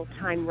transitional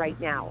time right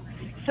now.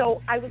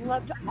 So I would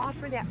love to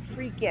offer that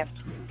free gift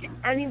to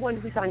anyone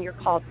who's on your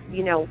call,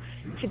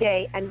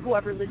 today, and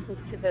whoever listens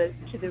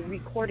to the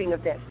recording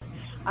of this.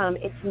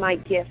 It's my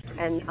gift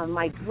and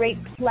my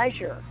great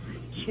pleasure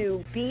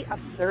to be of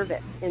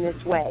service in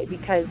this way,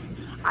 because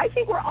I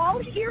think we're all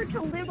here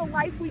to live a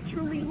life we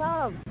truly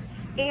love.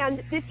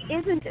 And this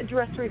isn't a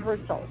dress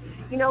rehearsal.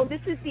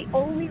 This is the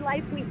only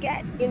life we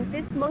get in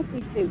this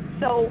monkey suit.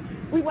 So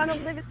we want to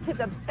live it to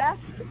the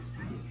best,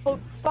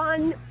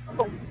 fun,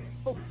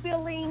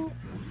 fulfilling,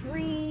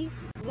 free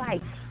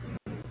life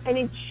and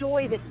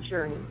enjoy this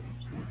journey.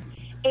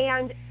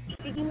 And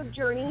speaking of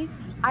journeys,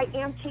 I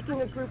am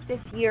taking a group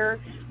this year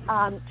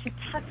to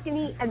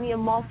Tuscany and the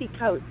Amalfi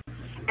Coast.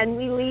 And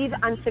we leave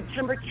on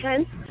September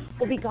 10th.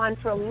 We'll be gone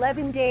for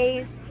 11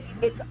 days.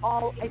 It's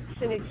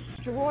an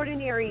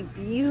extraordinary,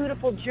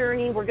 beautiful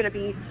journey. We're going to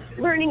be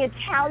learning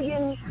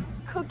Italian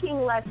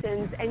cooking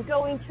lessons and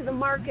going to the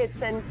markets.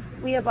 And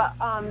we have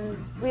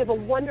a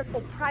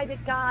wonderful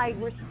private guide.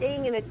 We're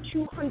staying in a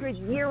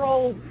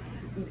 200-year-old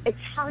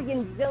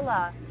Italian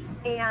villa,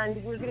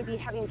 and we're going to be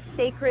having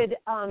sacred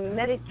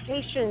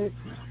meditations,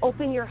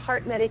 open your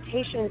heart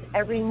meditations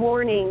every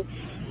morning,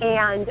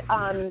 and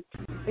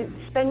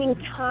spending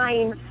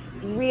time.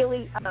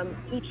 Really,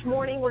 each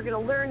morning we're going to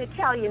learn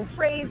Italian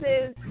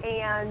phrases,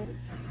 and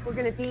we're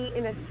going to be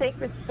in a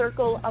sacred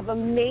circle of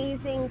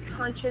amazing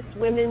conscious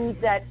women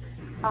that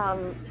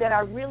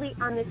are really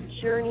on this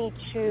journey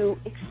to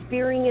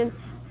experience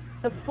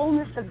the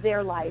fullness of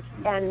their life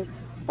and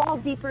fall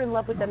deeper in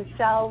love with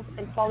themselves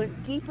and fall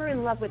deeper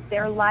in love with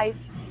their life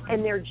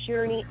and their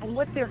journey and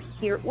what you're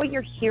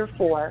here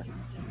for,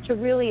 to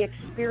really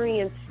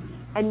experience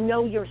and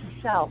know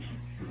yourself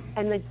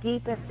and the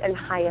deepest and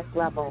highest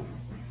level.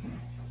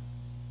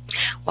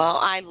 Well,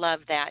 I love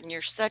that, and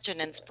you're such an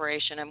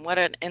inspiration, and what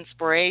an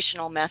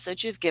inspirational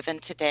message you've given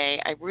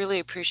today. I really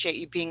appreciate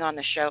you being on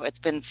the show. It's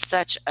been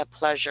such a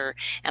pleasure,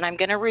 and I'm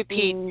going to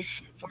repeat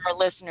for our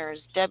listeners,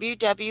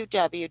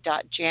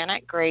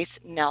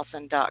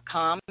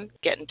 www.janetgracenelson.com.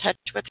 Get in touch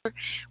with her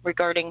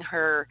regarding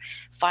her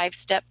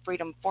 5-step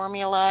freedom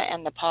formula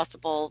and the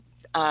possible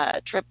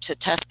trip to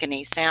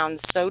Tuscany. Sounds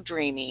so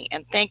dreamy,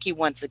 and thank you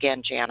once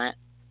again, Janet.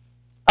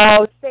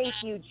 Oh, thank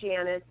you,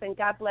 Janus, and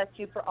God bless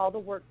you for all the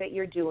work that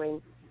you're doing.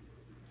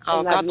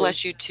 Oh, God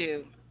bless you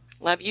too.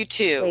 Love you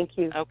too. Thank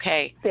you.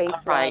 Okay. Thanks,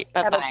 all right.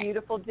 Bye-bye. Have a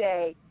beautiful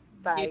day.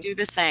 Bye. You do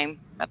the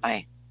same.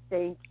 Bye-bye.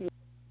 Thank you.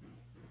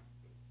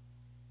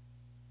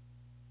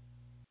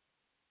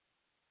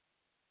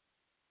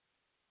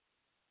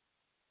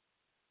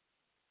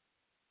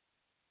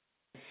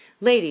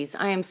 Ladies,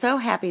 I am so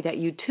happy that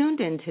you tuned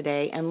in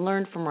today and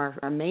learned from our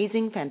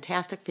amazing,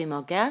 fantastic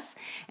female guests,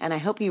 and I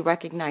hope you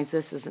recognize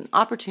this as an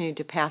opportunity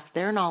to pass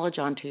their knowledge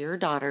on to your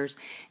daughters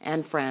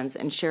and friends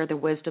and share the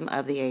wisdom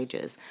of the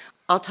ages.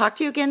 I'll talk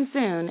to you again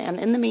soon, and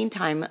in the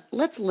meantime,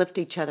 let's lift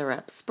each other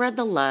up, spread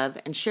the love,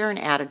 and share an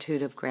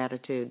attitude of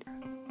gratitude.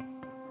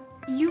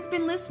 You've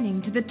been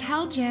listening to the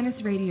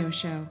TellJanus radio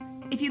show.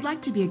 If you'd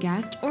like to be a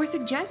guest or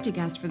suggest a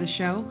guest for the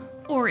show,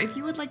 or if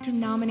you would like to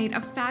nominate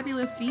a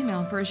fabulous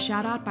female for a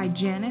shout-out by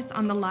Janus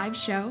on the live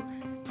show,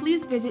 please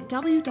visit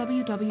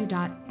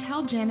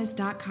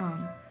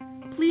www.telljanus.com.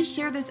 Please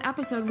share this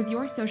episode with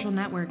your social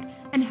network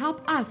and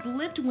help us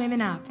lift women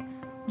up.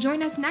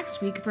 Join us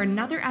next week for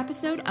another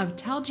episode of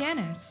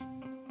TellJanus.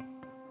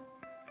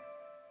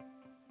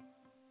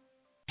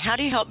 How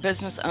do you help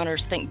business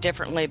owners think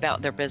differently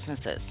about their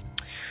businesses?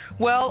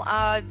 Well,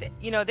 I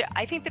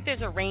think that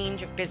there's a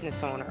range of business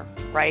owner,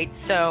 right?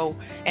 So,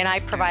 and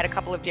I provide a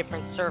couple of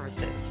different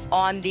services.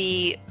 On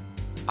the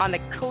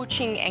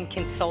coaching and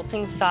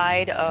consulting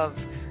side of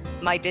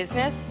my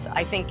business,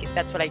 I think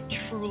that's what I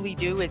truly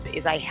do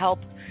is I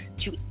help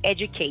to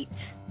educate.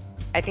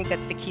 I think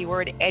that's the key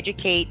word,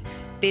 educate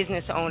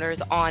business owners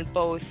on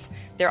both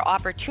their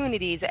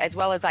opportunities as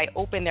well as I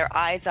open their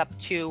eyes up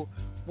to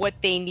what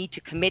they need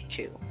to commit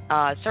to.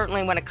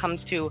 Certainly when it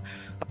comes to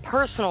a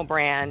personal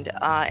brand,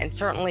 and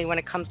certainly when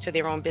it comes to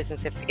their own business,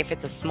 if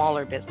it's a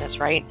smaller business,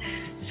 right?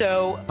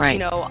 So,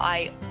 right.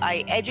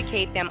 I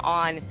educate them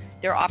on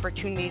their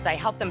opportunities. I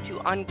help them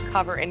to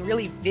uncover and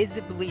really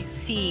visibly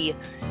see,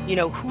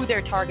 who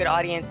their target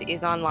audience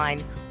is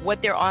online,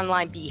 what their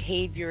online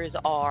behaviors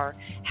are,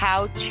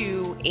 how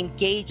to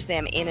engage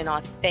them in an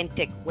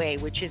authentic way,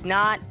 which is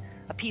not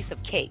a piece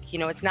of cake.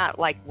 It's not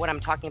like what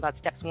I'm talking about,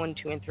 steps 1,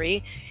 2, and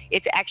 3.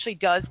 It actually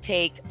does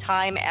take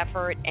time,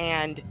 effort,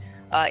 and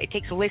it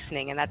takes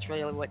listening, and that's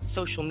really what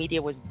social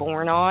media was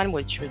born on,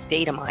 which was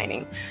data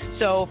mining.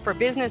 So for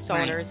business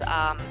owners,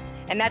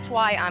 and that's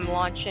why I'm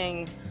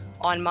launching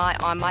on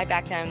my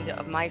back end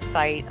of my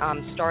site,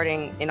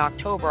 starting in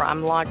October.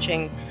 I'm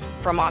launching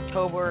from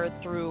October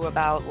through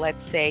about, let's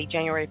say,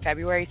 January,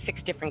 February,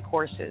 6 different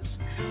courses,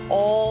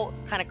 all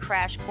kind of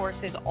crash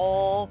courses,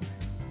 all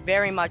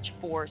very much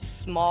for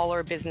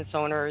smaller business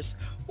owners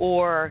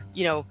or,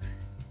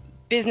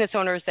 business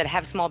owners that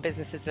have small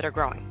businesses that are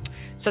growing.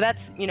 So that's,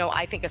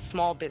 I think a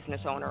small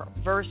business owner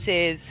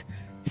versus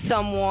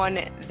someone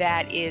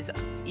that is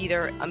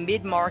either a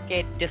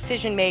mid-market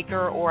decision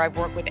maker or I've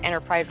worked with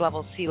enterprise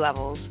level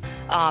C-levels,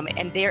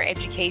 and their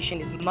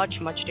education is much,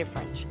 much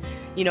different.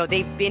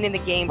 They've been in the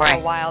game for a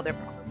while. They're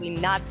probably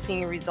not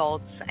seeing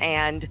results,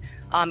 and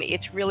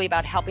it's really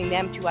about helping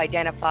them to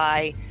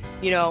identify,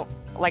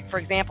 like, for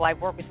example, I've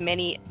worked with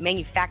many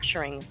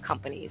manufacturing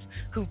companies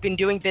who've been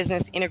doing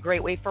business in a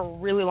great way for a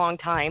really long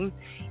time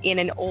in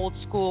an old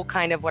school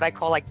kind of what I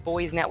call like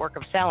boys network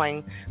of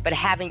selling, but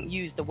haven't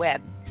used the web.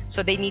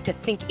 So they need to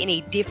think in a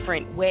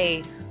different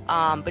way,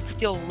 but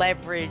still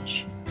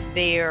leverage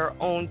their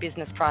own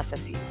business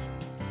processes.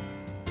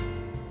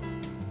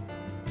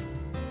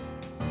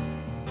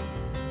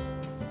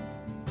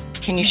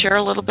 Can you share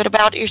a little bit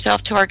about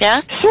yourself to our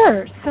guests?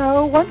 Sure.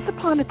 So once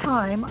upon a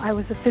time, I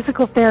was a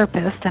physical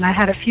therapist, and I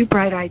had a few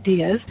bright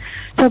ideas.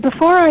 So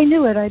before I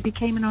knew it, I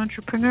became an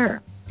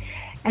entrepreneur.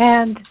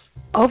 And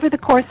over the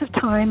course of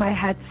time, I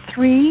had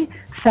 3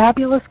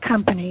 fabulous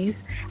companies,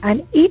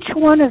 and each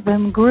one of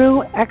them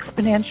grew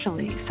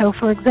exponentially. So,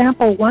 for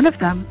example, one of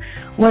them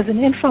was an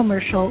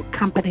infomercial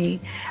company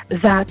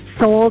that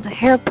sold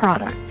hair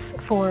products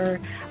for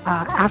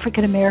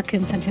African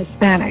Americans and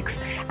Hispanics.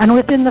 And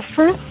within the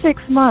first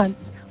 6 months,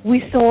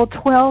 we sold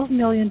 $12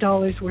 million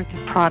worth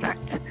of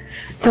product.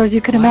 So as you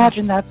can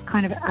imagine, that's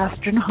kind of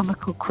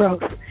astronomical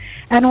growth.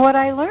 And what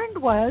I learned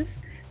was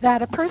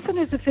that a person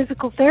who's a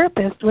physical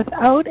therapist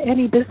without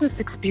any business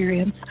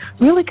experience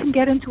really can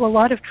get into a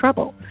lot of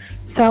trouble.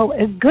 So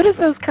as good as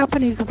those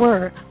companies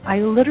were, I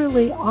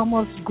literally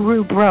almost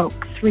grew broke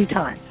 3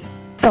 times.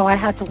 So I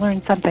had to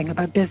learn something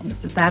about business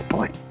at that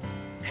point.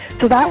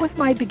 So that was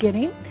my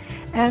beginning.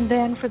 And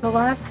then for the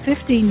last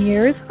 15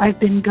 years, I've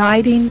been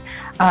guiding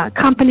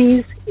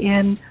companies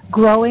in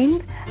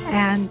growing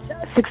and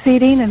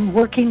succeeding and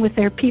working with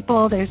their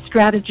people, their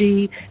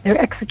strategy, their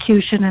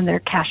execution, and their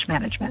cash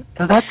management.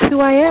 So that's who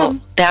I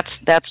am. Well,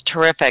 that's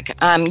terrific.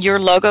 Your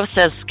logo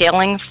says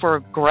Scaling for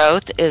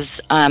Growth is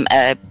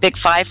a Big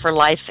Five for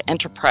Life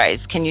enterprise.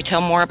 Can you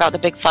tell more about the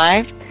Big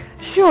Five?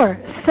 Sure.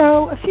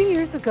 So a few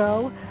years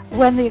ago,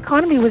 when the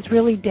economy was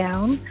really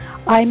down,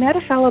 I met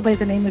a fellow by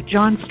the name of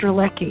John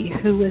Strzelecki,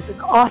 who is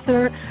an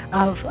author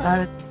of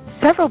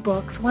several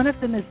books. One of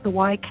them is The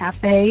Why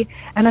Cafe,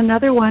 and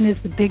another one is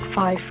The Big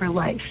Five for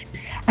Life.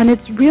 And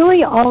it's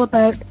really all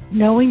about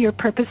knowing your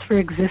purpose for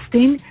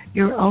existing,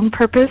 your own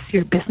purpose,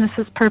 your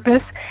business's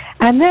purpose,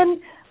 and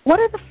then what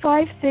are the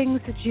 5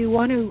 things that you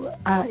want to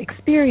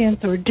experience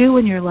or do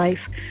in your life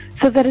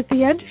so that at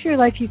the end of your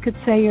life you could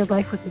say your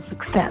life was a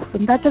success.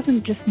 And that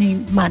doesn't just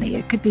mean money.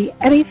 It could be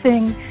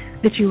anything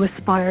that you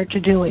aspire to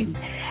doing.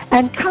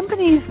 And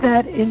companies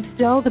that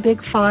instill the Big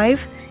Five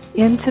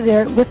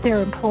with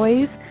their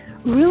employees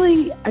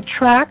really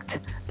attract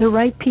the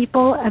right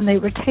people, and they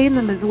retain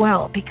them as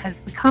well, because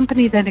the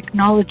company then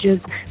acknowledges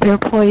their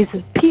employees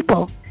as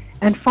people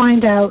and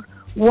find out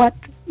what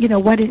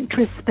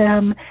interests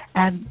them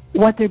and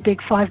what their Big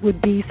Five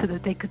would be so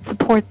that they could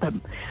support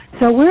them.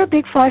 So we're a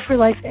Big Five for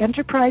Life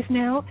enterprise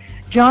now.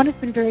 John has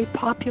been very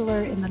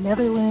popular in the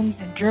Netherlands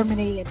and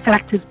Germany. In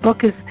fact,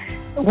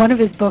 one of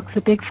his books,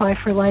 The Big Five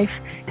for Life,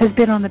 has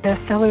been on the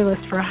bestseller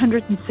list for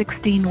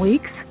 116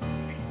 weeks.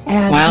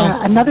 And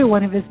wow. Another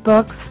one of his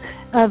books,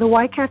 The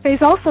Why Cafe,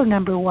 is also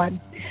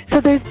 #1.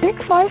 So there's Big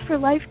Five for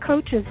Life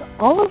coaches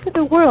all over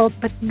the world,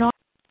 but not